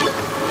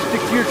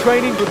Stick to your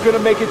training, we're gonna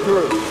make it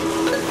through.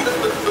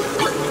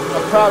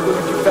 I'm proud to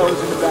lead you fellas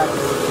in the battle.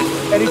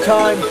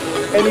 Anytime,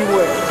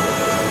 anywhere.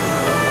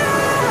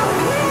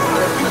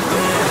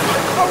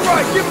 All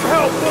right, give him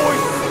hell,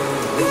 boys!